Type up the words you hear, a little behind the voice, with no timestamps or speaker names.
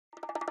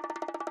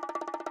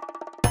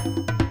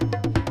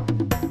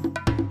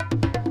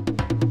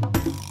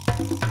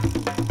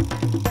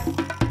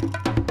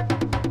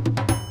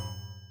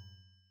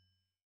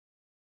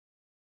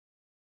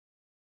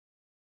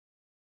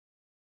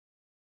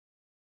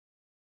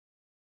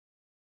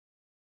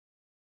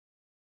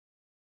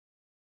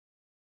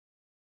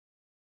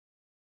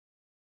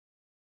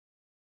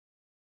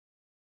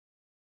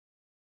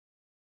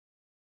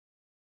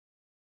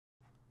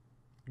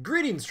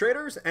Greetings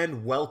traders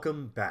and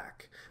welcome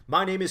back.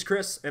 My name is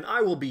Chris and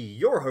I will be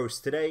your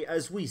host today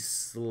as we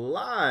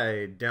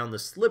slide down the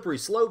slippery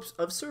slopes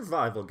of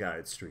Survival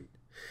Guide Street.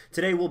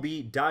 Today we'll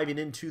be diving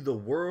into the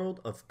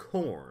world of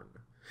corn.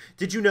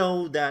 Did you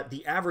know that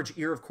the average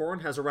ear of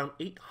corn has around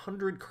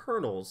 800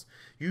 kernels,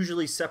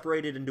 usually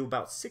separated into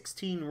about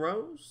 16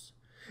 rows?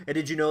 And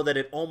did you know that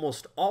it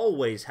almost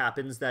always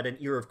happens that an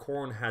ear of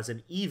corn has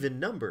an even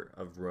number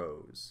of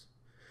rows?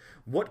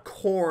 What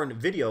corn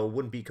video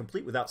wouldn't be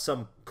complete without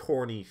some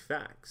corny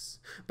facts?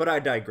 But I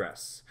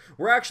digress.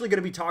 We're actually going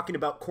to be talking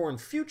about corn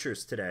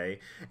futures today,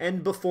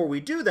 and before we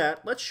do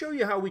that, let's show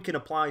you how we can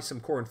apply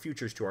some corn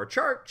futures to our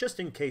chart, just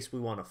in case we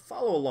want to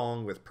follow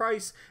along with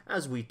price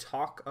as we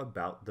talk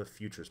about the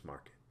futures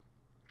market.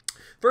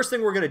 First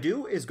thing we're going to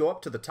do is go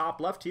up to the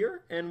top left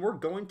here, and we're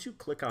going to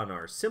click on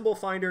our symbol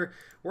finder,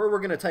 where we're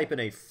going to type in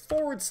a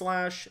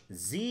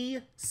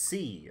 /ZC,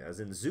 as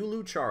in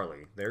Zulu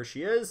Charlie. There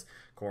she is,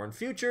 corn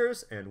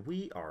futures, and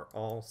we are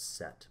all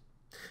set.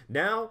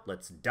 Now,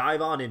 let's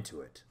dive on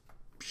into it.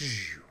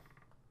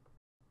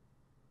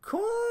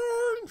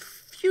 Corn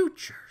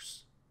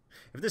futures.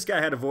 If this guy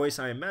had a voice,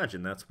 I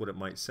imagine that's what it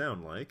might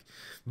sound like.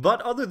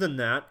 But other than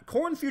that,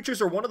 corn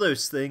futures are one of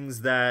those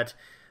things that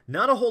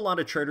not a whole lot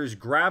of traders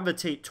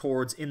gravitate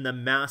towards in the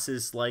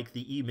masses like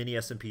the E-mini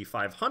S&P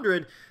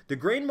 500. The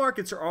grain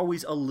markets are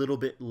always a little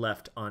bit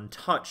left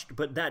untouched,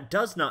 but that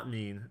does not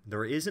mean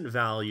there isn't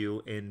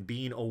value in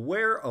being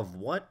aware of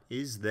what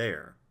is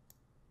there.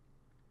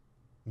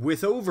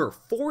 With over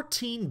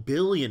 14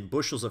 billion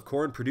bushels of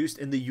corn produced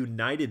in the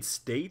United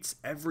States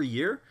every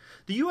year,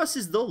 the U.S.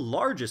 is the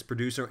largest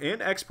producer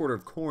and exporter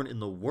of corn in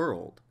the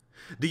world.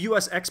 The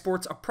U.S.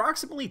 exports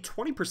approximately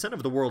 20%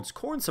 of the world's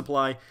corn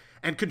supply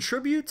and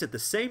contributes at the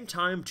same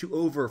time to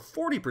over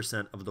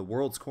 40% of the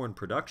world's corn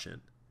production.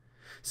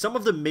 Some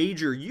of the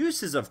major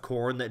uses of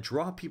corn that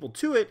draw people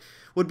to it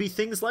would be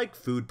things like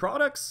food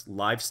products,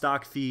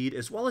 livestock feed,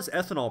 as well as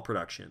ethanol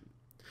production.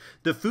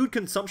 The food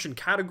consumption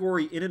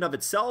category in and of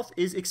itself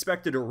is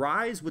expected to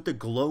rise with the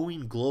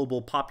growing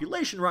global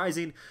population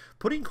rising,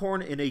 putting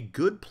corn in a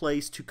good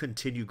place to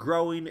continue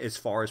growing as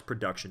far as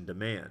production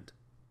demand.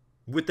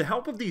 With the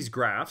help of these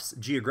graphs,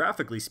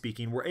 geographically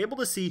speaking, we're able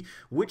to see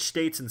which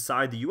states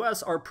inside the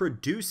U.S. are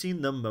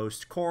producing the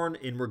most corn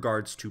in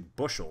regards to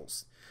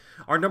bushels.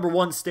 Our number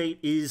one state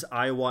is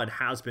Iowa and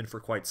has been for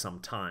quite some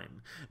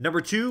time.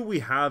 Number two, we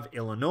have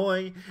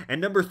Illinois,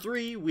 and number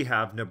three, we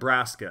have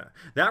Nebraska.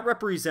 That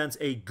represents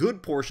a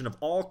good portion of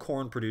all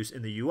corn produced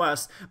in the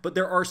U.S., but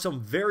there are some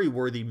very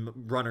worthy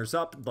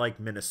runners-up like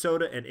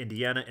Minnesota and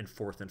Indiana in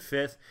fourth and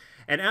fifth.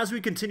 And as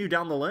we continue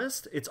down the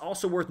list, it's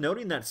also worth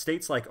noting that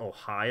states like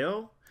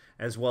Ohio,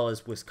 as well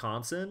as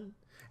Wisconsin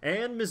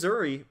and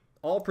Missouri,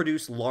 all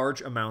produce large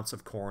amounts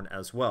of corn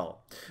as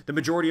well. The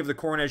majority of the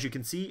corn, as you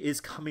can see, is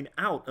coming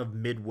out of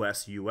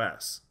Midwest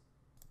U.S.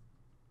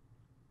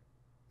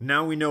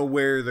 Now we know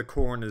where the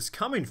corn is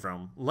coming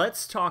from,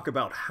 let's talk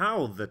about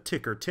how the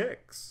ticker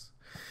ticks.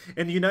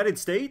 In the United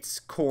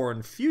States,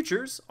 corn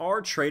futures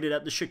are traded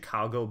at the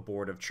Chicago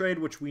Board of Trade,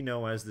 which we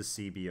know as the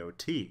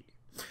CBOT.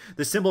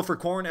 The symbol for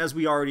corn, as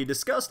we already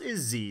discussed,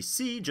 is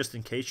ZC, just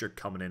in case you're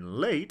coming in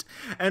late,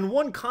 and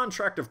one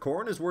contract of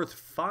corn is worth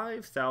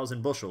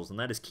 5,000 bushels, and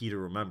that is key to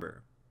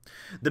remember.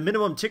 The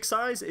minimum tick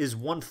size is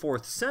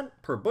 1/4 cent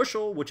per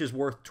bushel, which is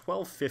worth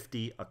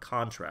 $12.50 a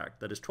contract.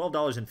 That is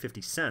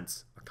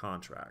 $12.50 a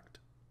contract.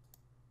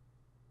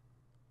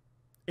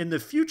 In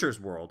the futures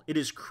world, it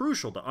is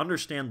crucial to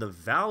understand the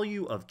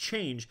value of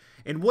change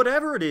in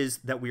whatever it is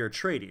that we are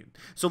trading.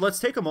 So let's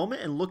take a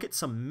moment and look at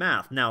some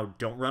math. Now,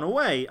 don't run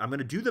away. I'm going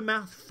to do the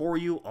math for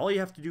you. All you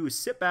have to do is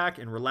sit back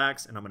and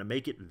relax, and I'm going to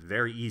make it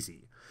very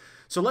easy.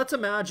 So let's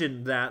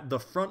imagine that the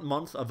front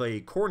month of a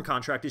corn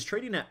contract is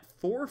trading at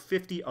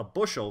 $4.50 a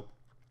bushel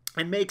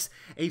and makes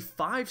a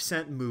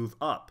 5-cent move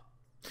up.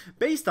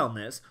 Based on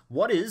this,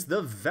 what is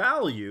the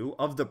value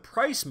of the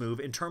price move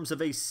in terms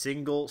of a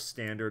single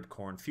standard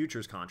corn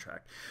futures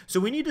contract? So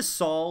we need to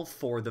solve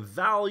for the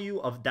value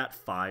of that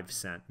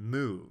 5-cent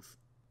move.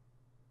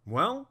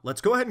 Well,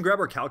 let's go ahead and grab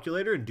our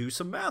calculator and do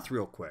some math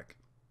real quick.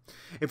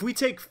 If we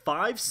take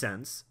 5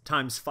 cents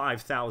times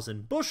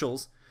 5,000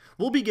 bushels,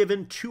 we'll be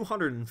given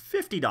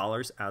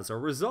 $250 as a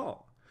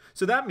result.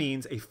 So that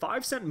means a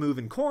 5-cent move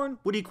in corn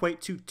would equate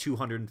to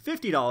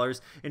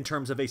 $250 in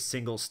terms of a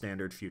single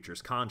standard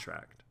futures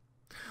contract.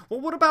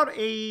 Well, what about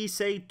a,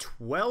 say,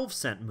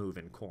 12-cent move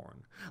in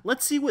corn?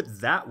 Let's see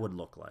what that would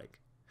look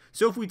like.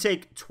 So if we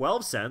take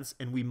 12 cents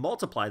and we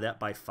multiply that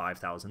by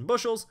 5,000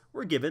 bushels,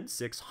 we're given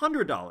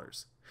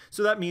 $600.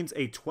 So that means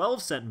a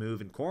 12-cent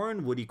move in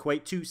corn would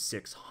equate to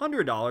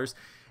 $600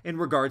 in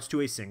regards to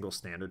a single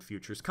standard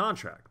futures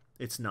contract.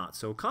 It's not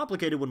so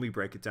complicated when we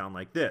break it down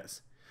like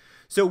this.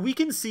 So we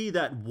can see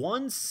that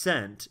 1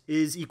 cent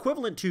is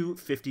equivalent to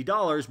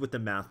 $50 with the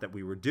math that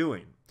we were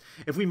doing.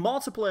 If we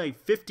multiply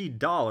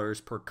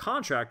 $50 per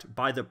contract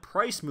by the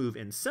price move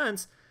in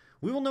cents,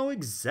 we will know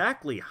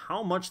exactly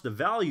how much the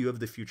value of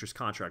the futures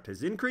contract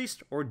has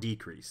increased or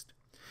decreased.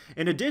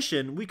 In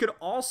addition, we could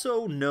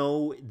also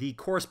know the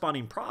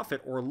corresponding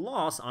profit or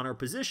loss on our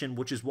position,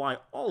 which is why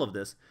all of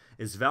this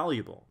is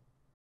valuable.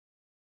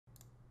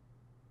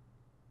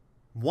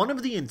 One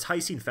of the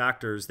enticing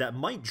factors that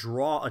might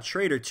draw a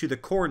trader to the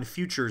corn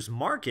futures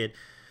market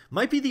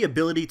might be the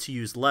ability to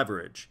use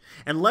leverage.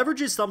 And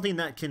leverage is something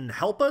that can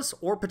help us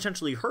or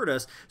potentially hurt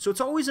us, so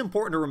it's always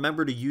important to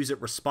remember to use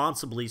it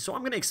responsibly. So I'm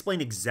going to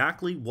explain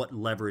exactly what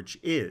leverage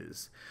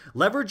is.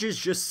 Leverage is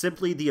just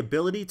simply the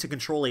ability to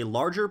control a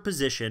larger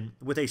position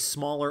with a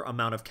smaller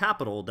amount of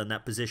capital than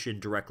that position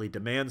directly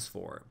demands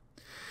for.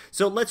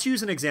 So let's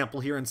use an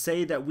example here and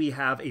say that we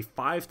have a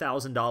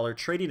 $5,000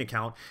 trading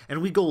account and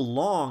we go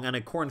long on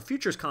a corn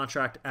futures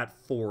contract at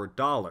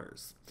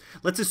 $4.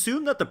 Let's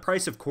assume that the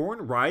price of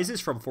corn rises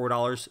from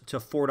 $4 to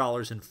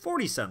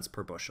 $4.40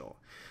 per bushel.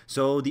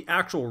 So the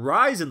actual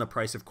rise in the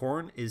price of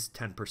corn is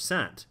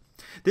 10%.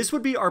 This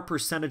would be our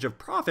percentage of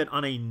profit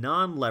on a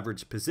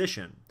non-leveraged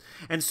position.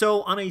 And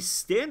so on a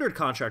standard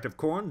contract of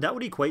corn, that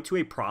would equate to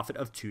a profit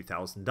of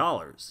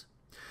 $2,000.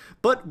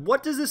 But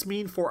what does this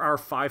mean for our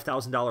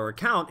 $5,000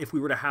 account if we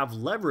were to have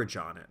leverage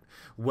on it?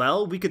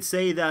 Well, we could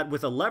say that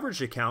with a leveraged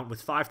account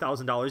with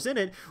 $5,000 in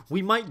it,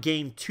 we might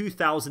gain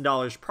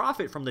 $2,000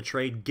 profit from the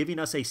trade, giving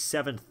us a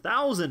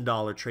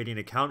 $7,000 trading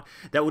account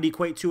that would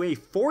equate to a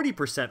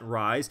 40%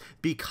 rise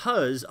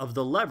because of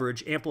the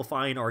leverage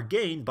amplifying our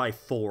gain by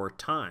 4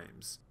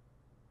 times.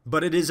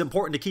 But it is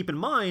important to keep in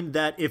mind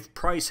that if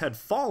price had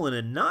fallen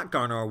and not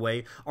gone our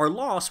way, our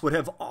loss would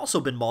have also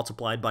been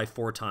multiplied by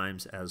 4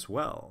 times as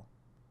well.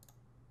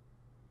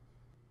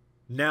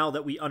 Now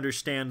that we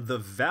understand the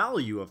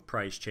value of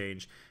price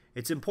change,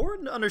 it's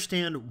important to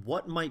understand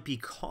what might be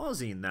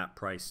causing that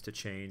price to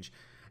change.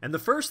 And the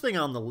first thing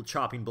on the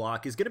chopping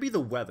block is going to be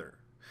the weather.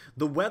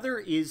 The weather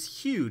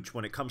is huge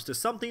when it comes to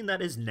something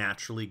that is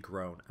naturally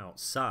grown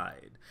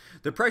outside.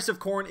 The price of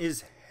corn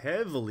is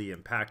heavily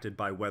impacted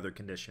by weather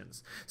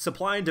conditions.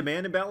 Supply and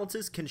demand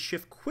imbalances can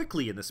shift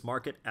quickly in this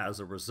market as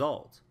a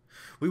result.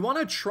 We want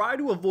to try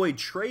to avoid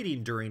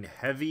trading during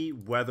heavy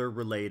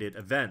weather-related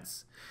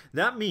events.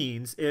 That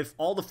means if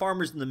all the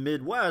farmers in the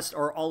Midwest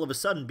are all of a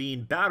sudden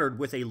being battered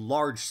with a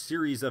large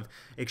series of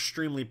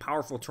extremely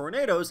powerful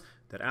tornadoes,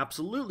 that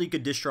absolutely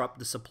could disrupt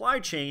the supply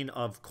chain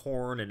of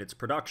corn and its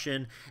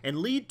production and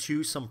lead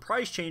to some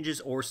price changes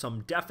or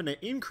some definite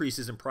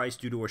increases in price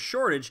due to a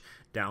shortage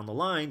down the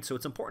line, so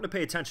it's important to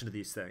pay attention to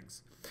these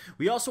things.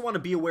 We also want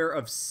to be aware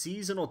of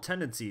seasonal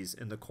tendencies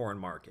in the corn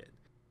market.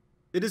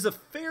 It is a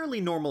fairly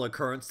normal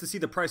occurrence to see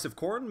the price of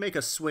corn make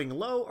a swing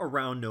low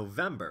around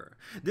November.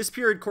 This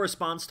period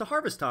corresponds to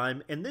harvest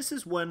time, and this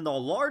is when the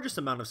largest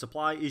amount of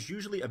supply is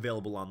usually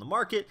available on the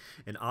market,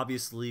 and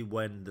obviously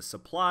when the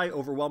supply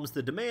overwhelms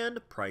the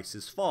demand,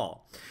 prices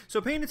fall. So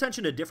paying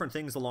attention to different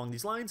things along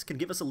these lines can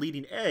give us a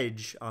leading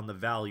edge on the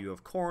value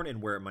of corn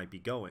and where it might be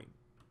going.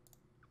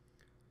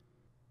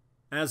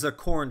 As a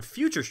corn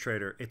futures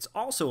trader, it's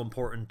also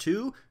important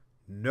to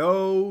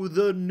know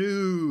the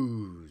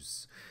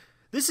news.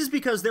 This is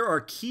because there are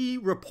key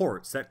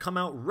reports that come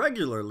out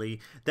regularly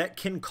that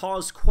can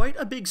cause quite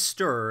a big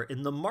stir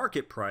in the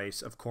market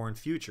price of corn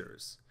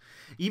futures.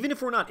 Even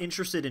if we're not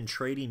interested in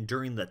trading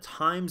during the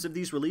times of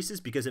these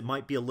releases because it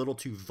might be a little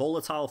too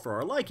volatile for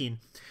our liking,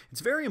 it's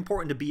very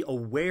important to be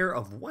aware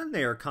of when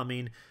they are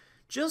coming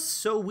just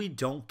so we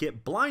don't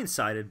get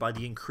blindsided by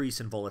the increase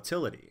in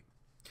volatility.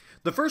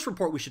 The first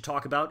report we should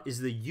talk about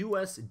is the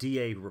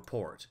USDA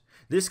report.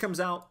 This comes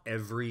out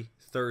every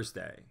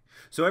Thursday.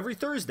 So every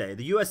Thursday,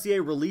 the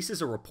USDA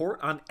releases a report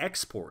on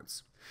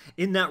exports.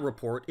 In that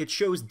report, it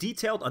shows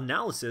detailed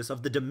analysis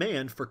of the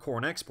demand for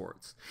corn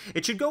exports.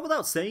 It should go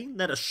without saying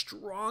that a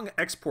strong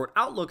export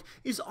outlook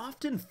is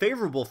often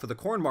favorable for the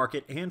corn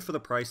market and for the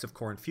price of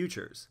corn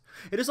futures.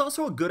 It is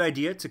also a good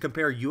idea to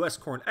compare U.S.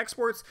 corn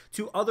exports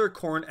to other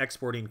corn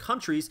exporting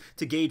countries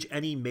to gauge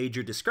any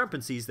major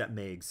discrepancies that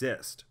may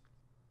exist.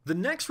 The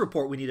next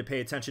report we need to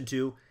pay attention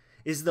to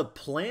is the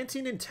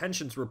Planting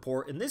Intentions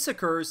Report, and this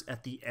occurs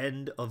at the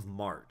end of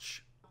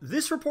March.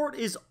 This report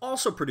is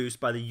also produced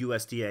by the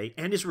USDA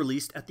and is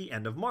released at the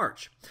end of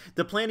March.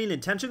 The Planting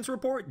Intentions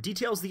Report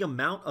details the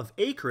amount of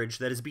acreage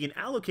that is being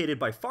allocated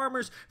by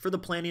farmers for the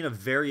planting of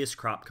various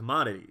crop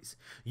commodities.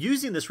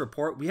 Using this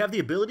report, we have the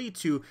ability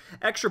to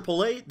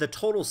extrapolate the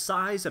total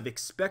size of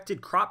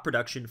expected crop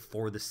production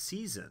for the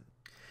season.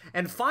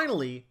 And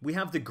finally, we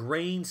have the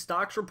Grain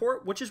Stocks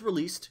Report, which is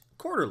released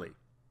quarterly.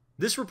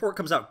 This report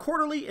comes out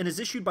quarterly and is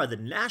issued by the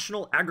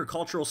National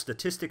Agricultural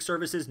Statistics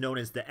Services, known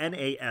as the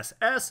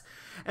NASS,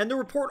 and the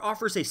report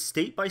offers a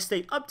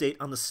state-by-state update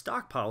on the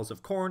stockpiles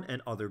of corn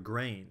and other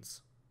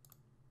grains.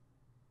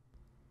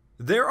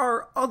 There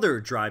are other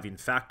driving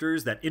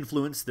factors that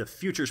influence the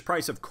futures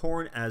price of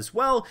corn as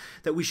well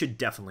that we should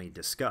definitely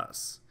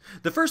discuss.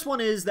 The first one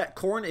is that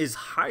corn is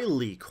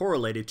highly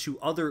correlated to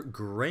other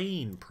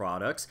grain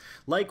products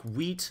like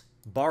wheat,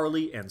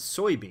 barley, and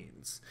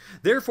soybeans.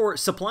 Therefore,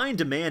 supply and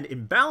demand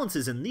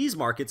imbalances in these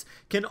markets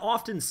can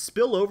often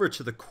spill over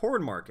to the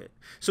corn market.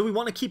 So we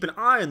want to keep an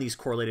eye on these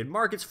correlated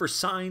markets for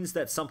signs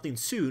that something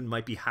soon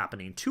might be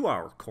happening to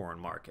our corn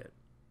market.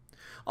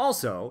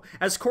 Also,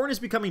 as corn is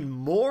becoming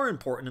more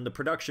important in the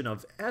production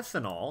of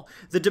ethanol,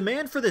 the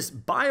demand for this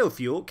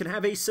biofuel can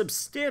have a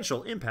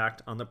substantial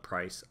impact on the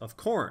price of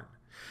corn.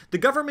 The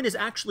government is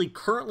actually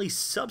currently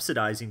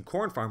subsidizing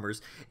corn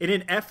farmers in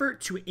an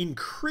effort to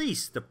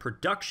increase the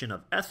production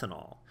of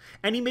ethanol.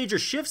 Any major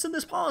shifts in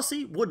this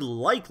policy would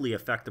likely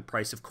affect the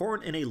price of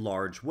corn in a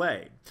large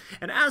way.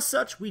 And as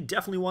such, we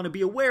definitely want to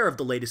be aware of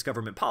the latest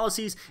government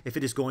policies if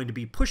it is going to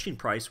be pushing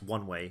price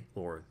one way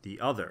or the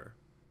other.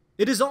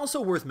 It is also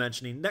worth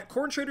mentioning that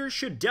corn traders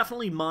should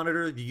definitely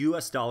monitor the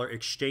US dollar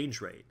exchange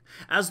rate.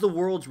 As the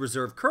world's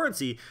reserve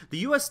currency, the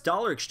US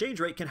dollar exchange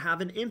rate can have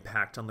an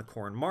impact on the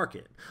corn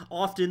market.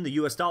 Often, the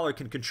US dollar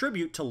can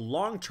contribute to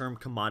long-term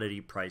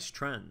commodity price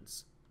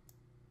trends.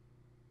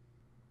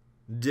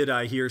 Did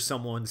I hear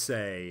someone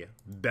say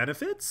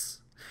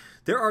benefits?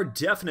 There are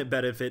definite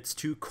benefits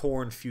to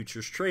corn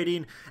futures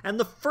trading, and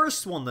the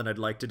first one that I'd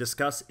like to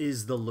discuss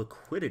is the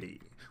liquidity,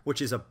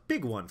 which is a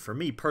big one for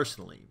me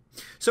personally.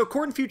 So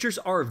corn futures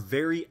are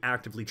very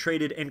actively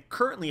traded and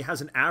currently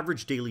has an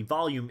average daily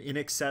volume in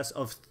excess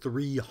of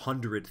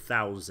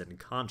 300,000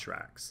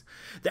 contracts.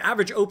 The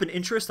average open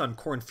interest on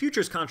corn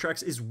futures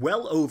contracts is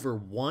well over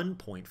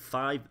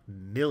 1.5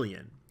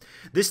 million.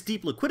 This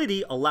deep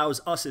liquidity allows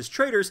us as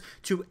traders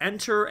to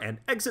enter and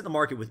exit the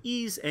market with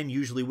ease and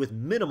usually with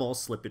minimal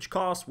slippage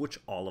costs, which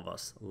all of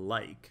us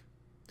like.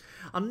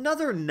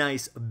 Another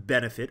nice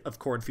benefit of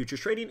corn futures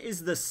trading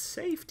is the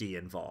safety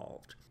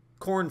involved.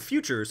 Corn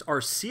futures are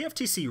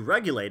CFTC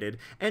regulated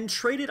and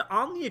traded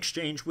on the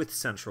exchange with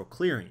central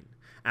clearing.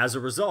 As a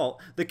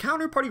result, the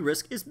counterparty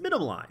risk is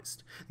minimalized.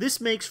 This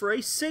makes for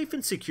a safe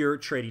and secure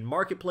trading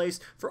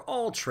marketplace for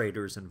all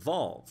traders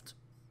involved.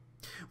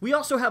 We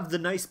also have the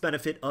nice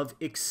benefit of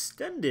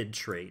extended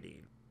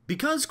trading.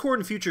 Because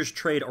corn futures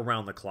trade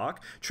around the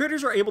clock,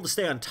 traders are able to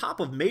stay on top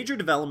of major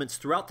developments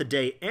throughout the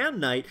day and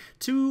night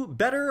to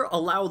better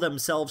allow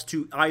themselves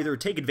to either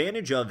take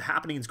advantage of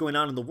happenings going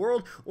on in the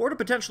world or to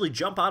potentially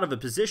jump out of a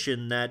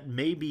position that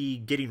may be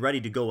getting ready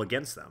to go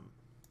against them.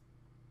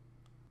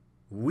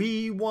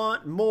 We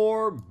want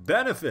more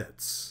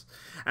benefits.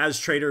 As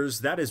traders,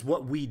 that is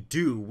what we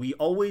do. We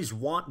always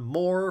want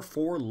more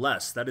for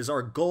less. That is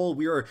our goal.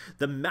 We are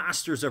the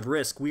masters of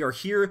risk. We are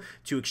here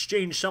to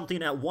exchange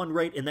something at one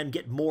rate and then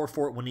get more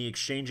for it when we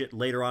exchange it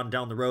later on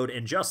down the road.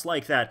 And just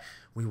like that,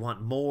 we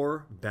want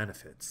more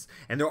benefits.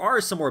 And there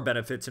are some more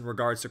benefits in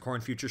regards to corn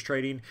futures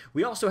trading.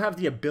 We also have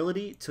the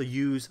ability to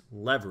use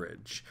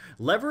leverage.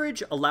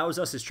 Leverage allows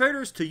us as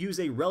traders to use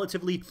a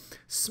relatively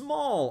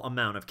small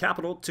amount of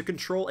capital to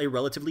control a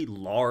relatively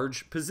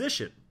large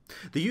position.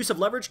 The use of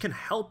leverage can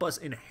help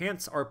us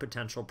enhance our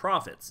potential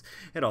profits.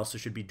 It also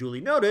should be duly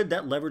noted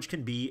that leverage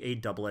can be a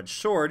double-edged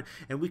sword,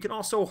 and we can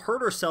also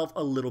hurt ourselves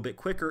a little bit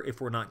quicker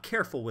if we're not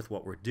careful with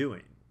what we're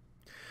doing.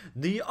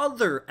 The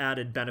other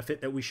added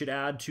benefit that we should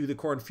add to the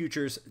corn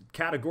futures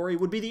category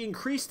would be the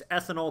increased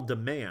ethanol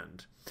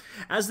demand.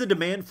 As the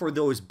demand for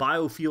those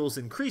biofuels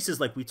increases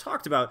like we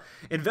talked about,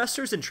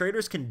 investors and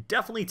traders can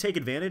definitely take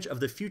advantage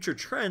of the future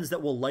trends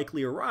that will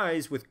likely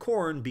arise with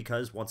corn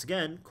because, once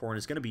again, corn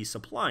is going to be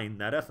supplying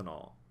that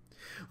ethanol.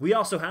 We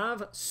also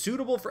have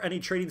suitable for any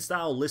trading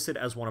style listed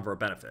as one of our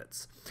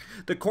benefits.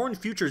 The corn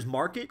futures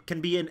market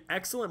can be an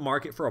excellent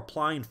market for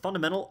applying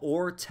fundamental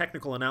or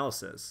technical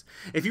analysis.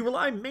 If you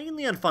rely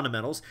mainly on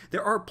fundamentals,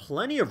 there are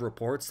plenty of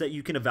reports that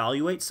you can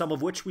evaluate, some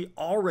of which we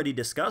already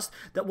discussed,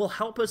 that will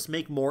help us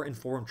make more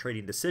informed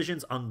trading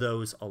decisions on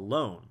those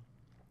alone.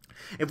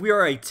 If we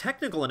are a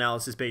technical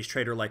analysis-based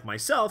trader like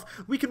myself,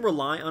 we can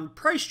rely on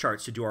price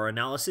charts to do our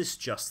analysis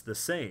just the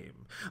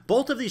same.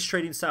 Both of these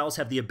trading styles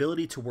have the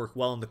ability to work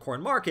well in the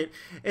corn market,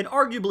 and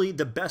arguably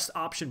the best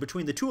option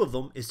between the two of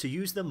them is to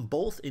use them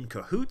both in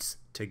cahoots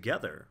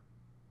together.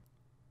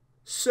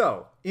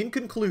 So, in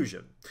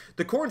conclusion,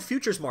 the corn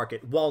futures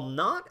market, while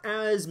not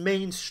as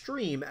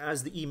mainstream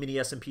as the E-mini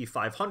S&P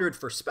 500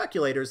 for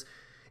speculators,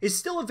 is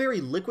still a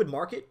very liquid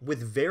market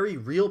with very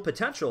real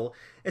potential,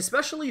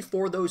 especially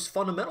for those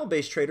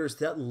fundamental-based traders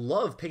that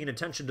love paying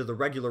attention to the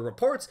regular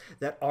reports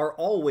that are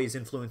always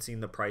influencing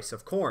the price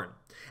of corn.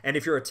 And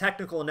if you're a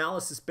technical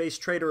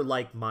analysis-based trader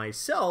like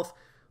myself,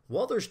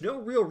 well, there's no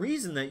real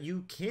reason that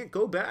you can't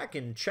go back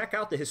and check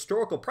out the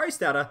historical price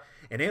data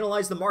and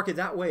analyze the market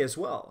that way as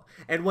well.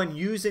 And when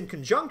used in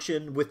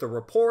conjunction with the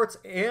reports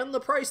and the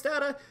price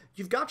data,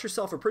 you've got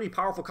yourself a pretty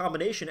powerful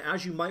combination,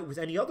 as you might with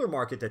any other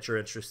market that you're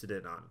interested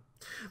in on.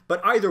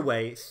 But either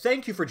way,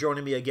 thank you for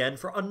joining me again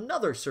for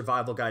another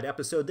Survival Guide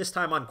episode, this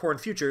time on corn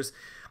futures.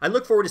 I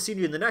look forward to seeing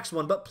you in the next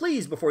one, but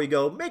please, before you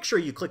go, make sure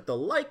you click the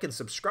like and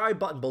subscribe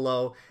button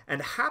below,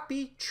 and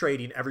happy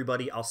trading,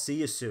 everybody. I'll see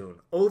you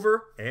soon.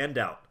 Over and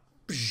out.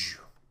 Psh.